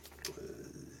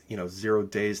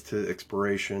days to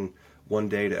expiration, 1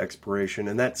 day to expiration,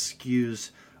 and that skews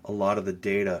a lot of the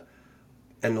data.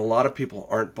 And a lot of people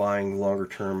aren't buying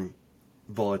longer-term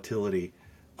volatility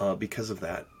because of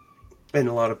that. And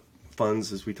a lot of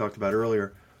funds, as we talked about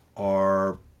earlier,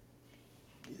 are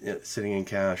sitting in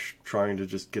cash, trying to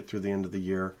just get through the end of the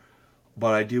year.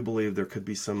 But I do believe there could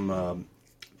be some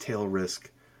tail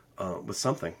risk with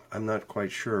something. I'm not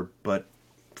quite sure, but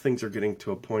things are getting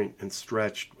to a point and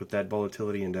stretched with that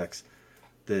volatility index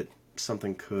that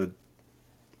something could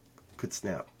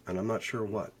snap, and I'm not sure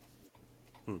what.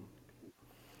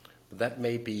 That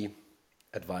may be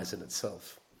advice in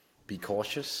itself. Be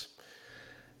cautious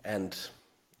and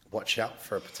watch out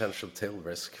for a potential tail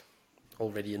risk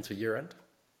already into year end.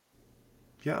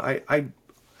 Yeah,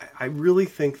 I really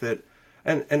think that,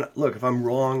 and look, if I'm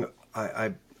wrong,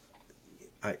 I'm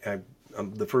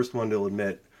the first one to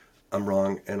admit I'm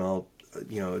wrong, and I'll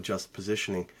adjust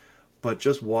positioning. But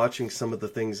just watching some of the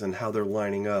things and how they're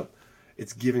lining up,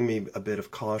 it's giving me a bit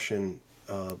of caution,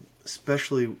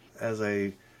 especially as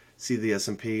I see the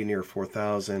S&P near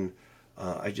 4,000.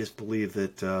 I just believe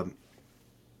that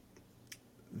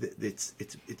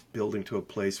it's building to a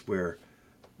place where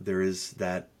there is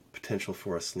that potential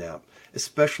for a snap,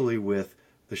 especially with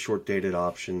the short-dated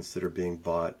options that are being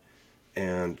bought.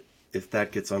 And if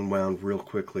that gets unwound real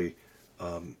quickly,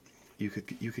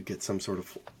 you could get some sort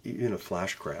of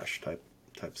flash crash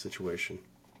type situation.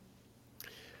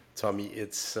 Tommy,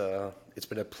 it's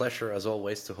been a pleasure as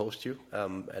always to host you.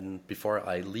 And before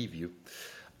I leave you,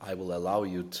 I will allow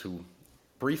you to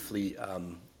briefly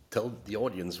tell the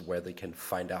audience where they can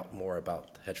find out more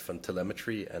about hedge fund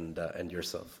telemetry and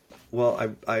yourself.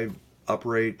 Well, I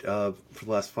operate for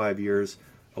the last 5 years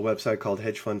a website called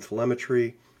Hedge Fund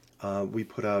Telemetry. We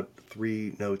put out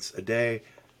 3 notes a day,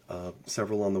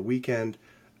 several on the weekend.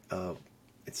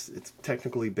 It's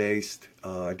technically based.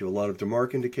 I do a lot of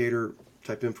DeMark indicator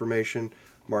type information,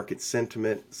 market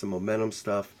sentiment, some momentum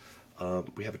stuff.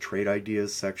 We have a trade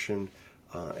ideas section.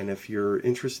 And if you're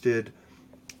interested,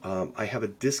 I have a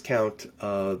discount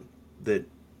that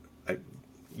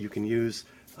you can use.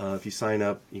 If you sign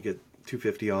up, you get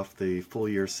 $250 off the full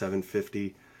year,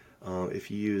 $750 if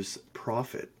you use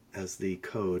profit as the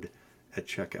code at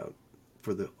checkout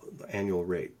for the annual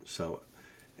rate. So,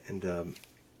 and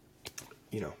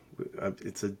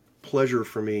it's a pleasure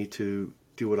for me to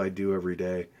do what I do every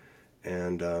day,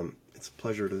 and it's a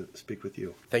pleasure to speak with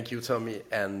you. Thank you, Tommy,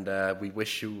 and we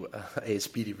wish you a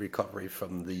speedy recovery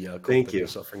from the cold Thank that you. you're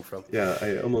suffering from. Yeah,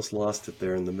 I almost lost it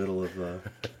there in the middle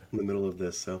of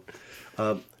this. So,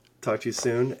 talk to you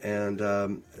soon, and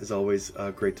as always,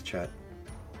 great to chat.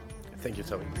 Thank you,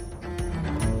 Tommy.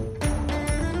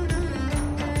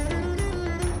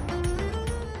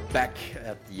 Back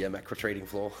at the macro trading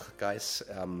floor, guys.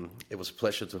 It was a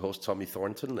pleasure to host Tommy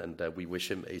Thornton, and we wish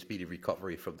him a speedy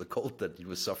recovery from the cold that he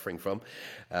was suffering from.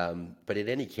 But in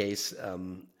any case,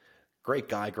 great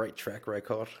guy, great track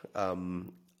record.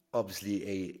 Obviously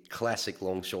a classic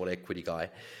long-short equity guy,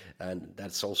 and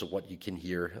that's also what you can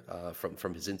hear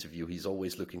from his interview. He's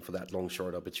always looking for that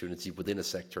long-short opportunity within a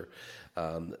sector,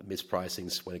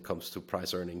 mispricings when it comes to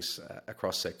price earnings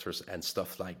across sectors and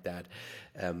stuff like that.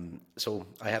 So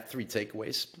I have 3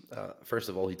 takeaways. First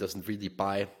of all, he doesn't really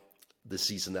buy the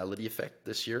seasonality effect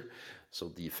this year. So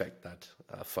the effect that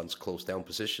funds close down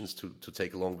positions to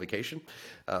take a long vacation.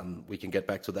 We can get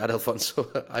back to that, Alfonso.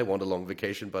 I want a long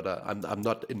vacation, but I'm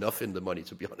not enough in the money,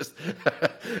 to be honest.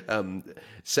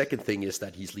 Second thing is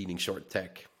that he's leaning short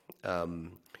tech.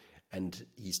 And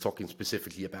he's talking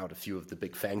specifically about a few of the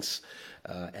big FANGs.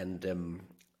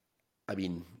 I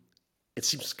mean, it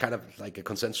seems kind of like a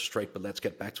consensus trade, but let's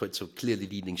get back to it. So clearly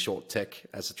leading short tech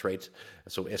as a trade.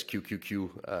 So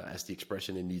SQQQ as the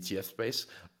expression in the ETF space.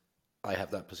 I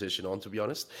have that position on, to be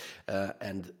honest.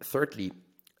 And thirdly,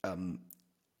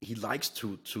 he likes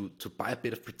to buy a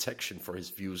bit of protection for his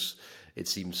views, it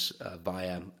seems,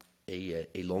 via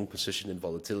a long position in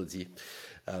volatility.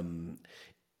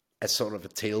 As sort of a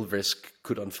tail risk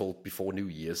could unfold before New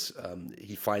Year's.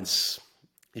 He finds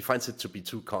it to be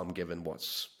too calm given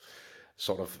what's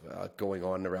sort of going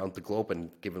on around the globe and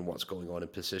given what's going on in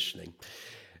positioning.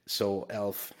 So,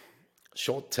 Alf,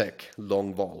 short tech,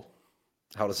 long vol.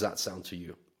 How does that sound to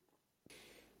you?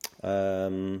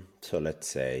 So let's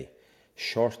say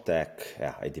short tech,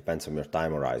 it depends on your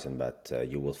time horizon, but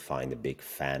you will find a big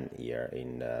fan here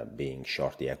in being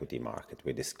short the equity market.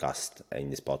 We discussed in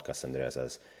this podcast, Andreas,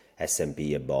 as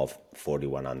S&P above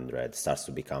 4,100 starts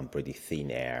to become pretty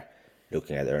thin air,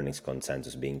 looking at earnings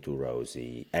consensus being too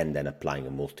rosy, and then applying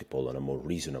a multiple on a more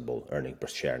reasonable earning per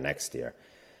share next year.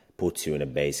 Puts you in a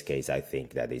base case, I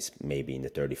think, that is maybe in the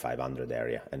 3,500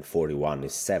 area, and 41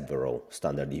 is several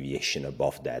standard deviation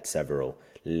above that, several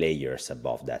layers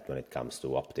above that when it comes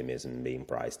to optimism being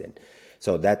priced in.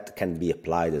 So that can be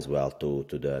applied as well to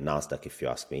the Nasdaq, if you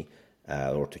ask me,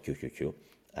 or to QQQ.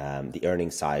 The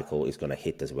earnings cycle is going to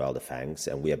hit as well the FANGs,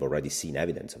 and we have already seen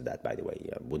evidence of that, by the way.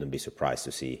 Wouldn't be surprised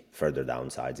to see further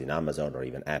downsides in Amazon or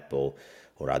even Apple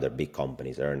or other big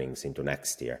companies' earnings into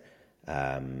next year.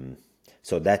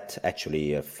 So that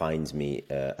actually finds me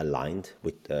aligned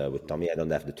with Tommy. I don't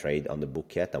have the trade on the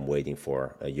book yet. I'm waiting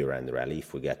for a year-end rally,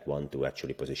 if we get one, to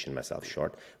actually position myself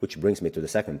short, which brings me to the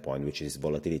second point, which is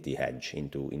volatility hedge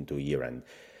into year-end.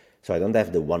 So I don't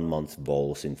have the 1 month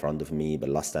vols in front of me, but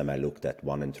last time I looked at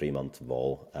 1 and 3 month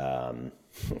vol,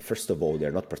 first of all,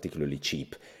 they're not particularly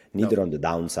cheap, neither on the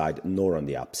downside nor on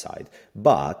the upside.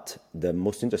 But the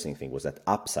most interesting thing was that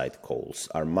upside calls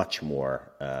are much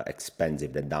more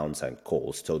expensive than downside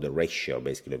calls. So the ratio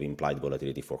basically of implied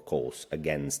volatility for calls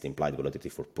against implied volatility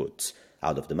for puts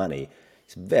out of the money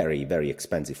is very, very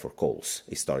expensive for calls,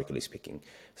 historically speaking.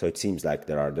 So it seems like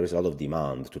there is a lot of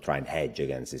demand to try and hedge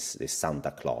against this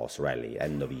Santa Claus rally,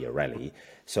 end of year rally.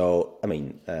 So, I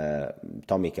mean,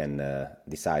 Tommy can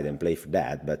decide and play for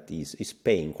that, but he's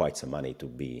paying quite some money to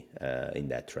be in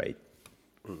that trade.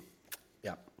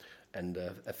 Yeah. And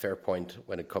a fair point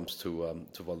when it comes to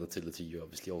volatility. You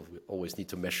obviously always need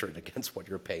to measure it against what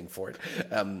you're paying for it.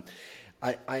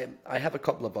 I have a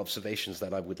couple of observations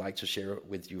that I would like to share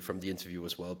with you from the interview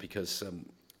as well, because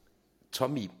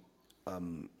Tommy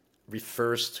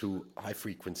refers to high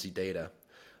frequency data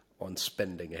on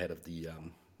spending ahead of the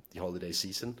holiday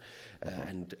season,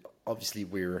 and obviously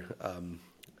we're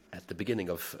at the beginning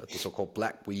of the so-called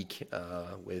Black Week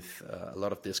with a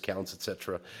lot of discounts,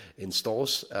 etc., in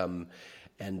stores,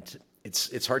 and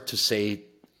it's hard to say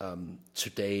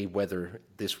today whether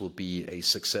this will be a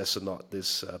success or not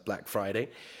this Black Friday,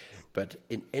 but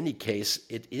in any case,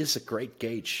 it is a great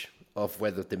gauge of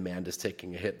whether demand is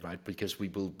taking a hit, right? Because we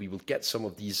will get some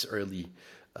of these early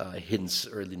hints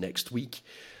early next week,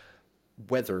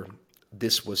 whether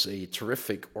this was a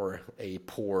terrific or a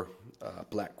poor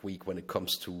Black Week when it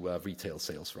comes to retail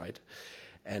sales, right?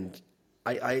 And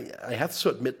I have to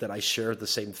admit that I share the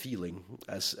same feeling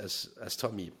as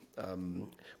Tommy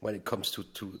when it comes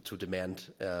to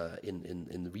demand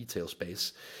in the retail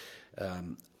space.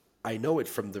 I know it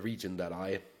from the region that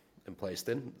I am placed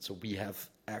in, so we have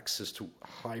access to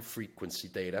high frequency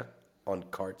data on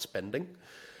card spending,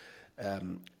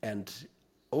 and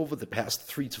over the past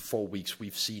 3 to 4 weeks,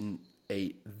 we've seen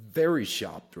a very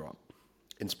sharp drop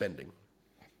in spending,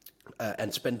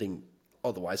 and spending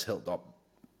otherwise held up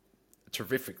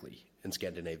terrifically in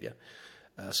Scandinavia.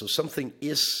 So something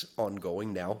is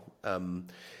ongoing now,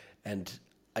 and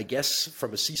I guess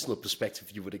from a seasonal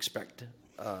perspective, you would expect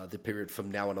the period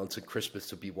from now on until Christmas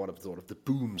to be one of the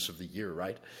booms of the year,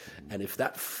 right? And if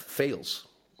that fails,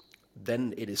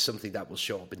 then it is something that will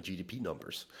show up in GDP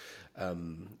numbers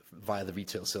via the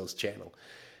retail sales channel.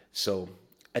 So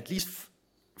at least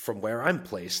from where I'm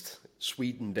placed,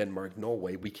 Sweden, Denmark,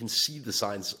 Norway, we can see the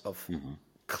signs of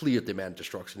clear demand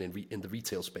destruction in the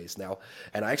retail space now.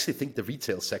 And I actually think the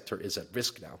retail sector is at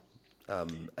risk now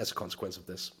as a consequence of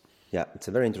this. Yeah, it's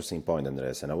a very interesting point,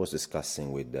 Andreas. And I was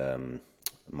discussing with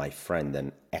my friend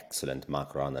and excellent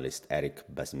macro analyst, Eric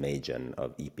Basmajian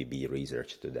of EPB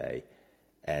Research today.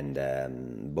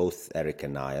 And both Eric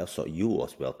and I, also you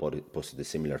as well, posted a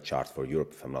similar chart for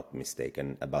Europe, if I'm not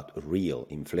mistaken, about real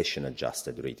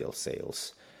inflation-adjusted retail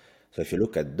sales. So if you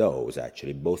look at those,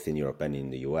 actually, both in Europe and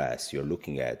in the US, you're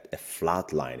looking at a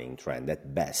flatlining trend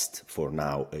at best for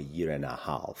now a year and a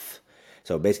half.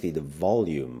 So basically the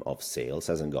volume of sales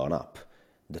hasn't gone up.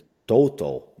 The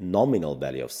total nominal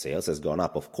value of sales has gone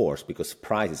up, of course, because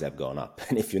prices have gone up.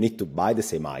 And if you need to buy the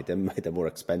same item at a more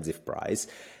expensive price,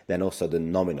 then also the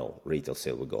nominal retail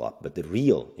sale will go up. But the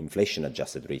real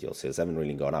inflation-adjusted retail sales haven't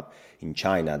really gone up. In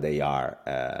China, they are,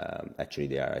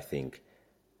 I think,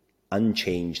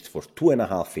 unchanged for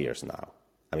 2.5 years now.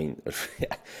 I mean,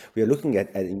 we are looking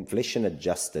at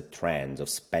inflation-adjusted trends of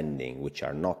spending, which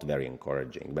are not very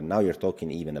encouraging. But now you're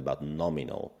talking even about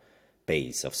nominal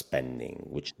pace of spending,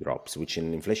 which drops, which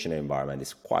in an inflationary environment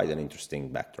is quite an interesting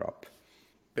backdrop.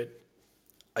 But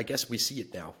I guess we see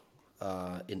it now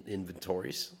in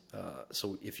inventories.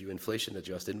 So if you inflation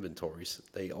adjust inventories,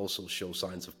 they also show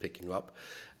signs of picking up.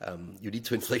 You need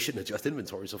to inflation adjust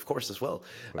inventories, of course, as well,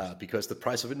 because the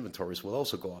price of inventories will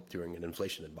also go up during an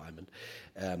inflation environment.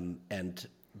 And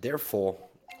therefore,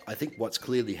 I think what's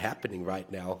clearly happening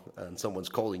right now, and someone's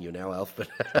calling you now, Alf, but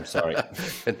I'm sorry.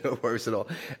 No worries at all.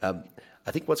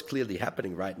 I think what's clearly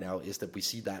happening right now is that we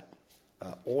see that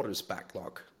orders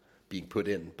backlog being put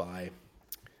in by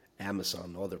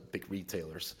Amazon, other big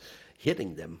retailers,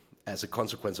 hitting them as a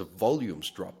consequence of volumes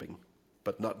dropping,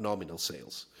 but not nominal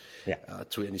sales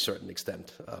to any certain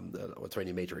extent, or to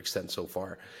any major extent so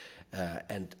far.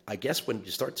 And I guess when you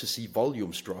start to see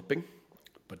volumes dropping,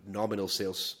 but nominal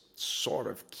sales sort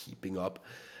of keeping up,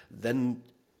 then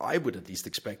I would at least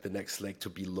expect the next leg to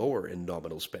be lower in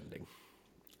nominal spending.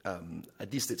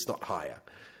 At least it's not higher.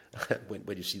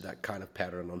 when you see that kind of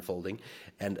pattern unfolding.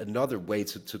 And another way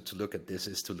to look at this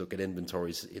is to look at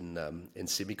inventories in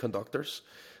semiconductors,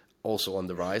 also on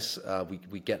the rise.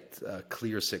 We get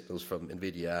clear signals from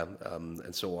NVIDIA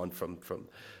and so on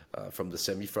from the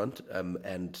semi front.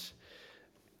 And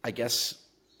I guess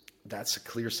that's a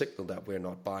clear signal that we're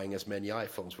not buying as many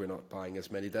iPhones, we're not buying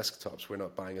as many desktops, we're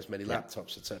not buying as many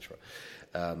laptops, etc.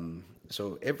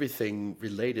 So everything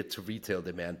related to retail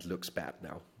demand looks bad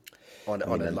now. On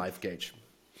a live gauge.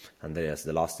 Andreas,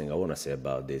 the last thing I want to say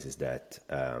about this is that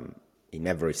in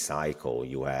every cycle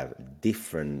you have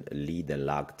different lead and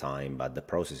lag time, but the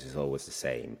process is always the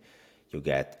same. You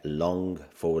get long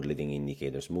forward-leading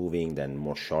indicators moving, then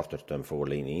more shorter-term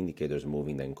forward-leading indicators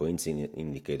moving, then coincident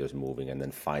indicators moving, and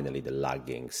then finally the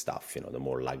lagging stuff, the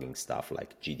more lagging stuff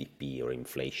like GDP or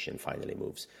inflation finally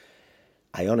moves.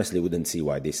 I honestly wouldn't see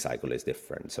why this cycle is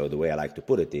different. So the way I like to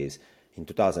put it is, in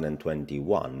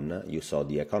 2021, you saw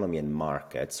the economy and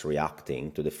markets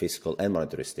reacting to the fiscal and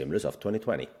monetary stimulus of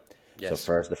 2020. Yes. So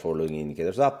first the forward-looking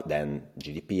indicators up, then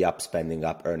GDP up, spending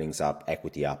up, earnings up,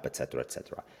 equity up, etc.,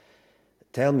 etc.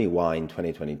 Tell me why in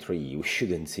 2023 we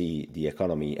shouldn't see the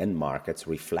economy and markets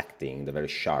reflecting the very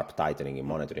sharp tightening in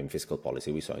monetary and fiscal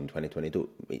policy we saw in 2022.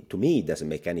 To me, it doesn't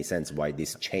make any sense why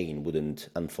this chain wouldn't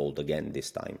unfold again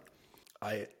this time.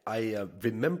 I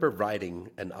remember writing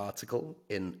an article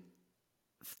in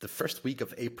the first week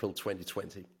of April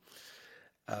 2020,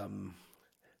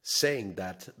 saying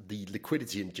that the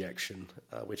liquidity injection,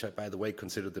 which I, by the way,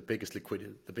 consider the biggest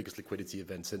liquidity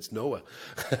event since Noah,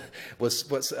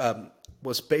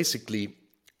 was basically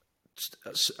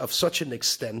of such an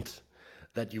extent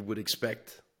that you would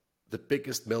expect the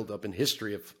biggest build-up in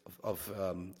history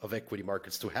of equity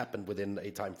markets to happen within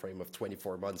a time frame of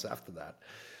 24 months after that.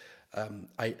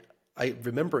 I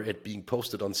remember it being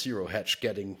posted on Zero Hedge,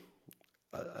 getting,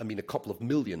 a couple of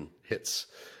million hits,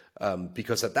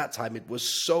 because at that time it was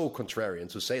so contrarian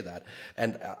to say that.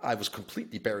 And I was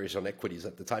completely bearish on equities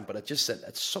at the time, but I just said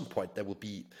at some point there will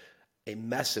be a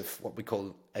massive, what we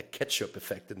call a ketchup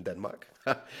effect in Denmark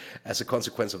as a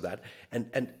consequence of that.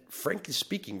 And frankly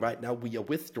speaking, right now we are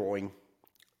withdrawing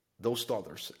those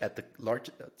dollars at the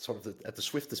at the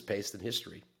swiftest pace in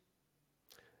history.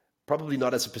 Probably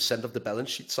not as a percent of the balance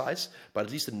sheet size, but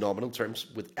at least in nominal terms,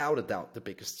 without a doubt,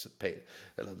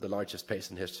 the largest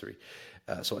pace in history.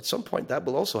 So at some point, that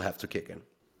will also have to kick in.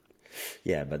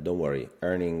 Yeah, but don't worry.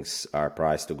 Earnings are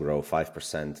priced to grow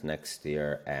 5% next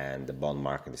year, and the bond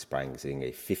market is pricing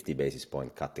a 50 basis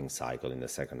point cutting cycle in the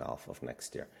second half of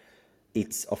next year.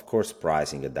 It's, of course,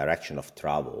 pricing a direction of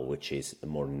travel, which is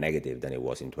more negative than it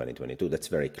was in 2022. That's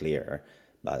very clear.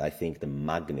 But I think the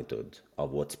magnitude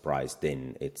of what's priced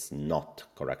in, it's not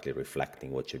correctly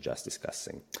reflecting what you're just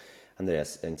discussing.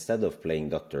 Andreas, instead of playing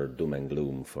Dr. Doom and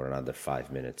Gloom for another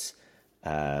 5 minutes,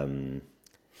 why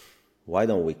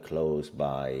don't we close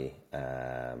by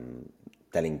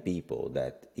telling people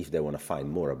that if they want to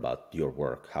find more about your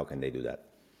work, how can they do that?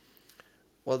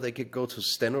 Well, they could go to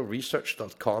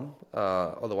stenoresearch.com.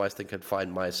 Otherwise, they can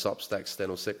find my Substack,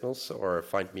 Steno Signals, or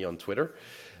find me on Twitter.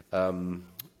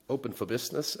 Open for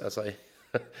business, as I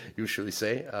usually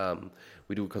say.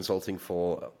 We do consulting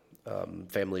for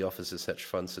family offices, hedge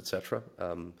funds, etc.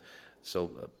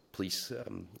 So please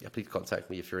contact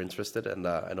me if you're interested. And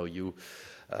I know you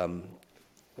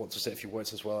want to say a few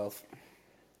words as well, Alf.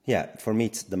 Yeah, for me,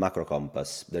 it's the Macro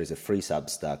Compass. There is a free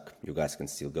Substack. You guys can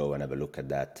still go and have a look at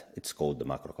that. It's called the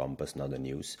Macro Compass, not the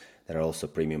news. There are also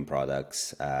premium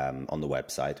products on the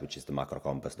website, which is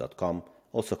themacrocompass.com.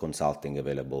 Also consulting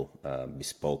available,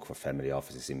 bespoke for family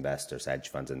offices, investors, hedge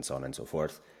funds, and so on and so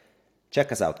forth.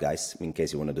 Check us out, guys. In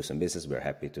case you want to do some business, we're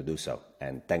happy to do so.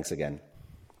 And thanks again.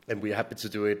 And we're happy to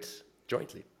do it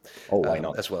jointly. Oh, why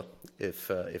not? As well,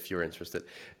 if you're interested.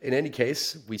 In any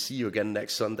case, we see you again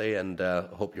next Sunday, and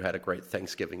hope you had a great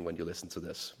Thanksgiving when you listen to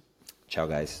this. Ciao,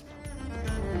 guys.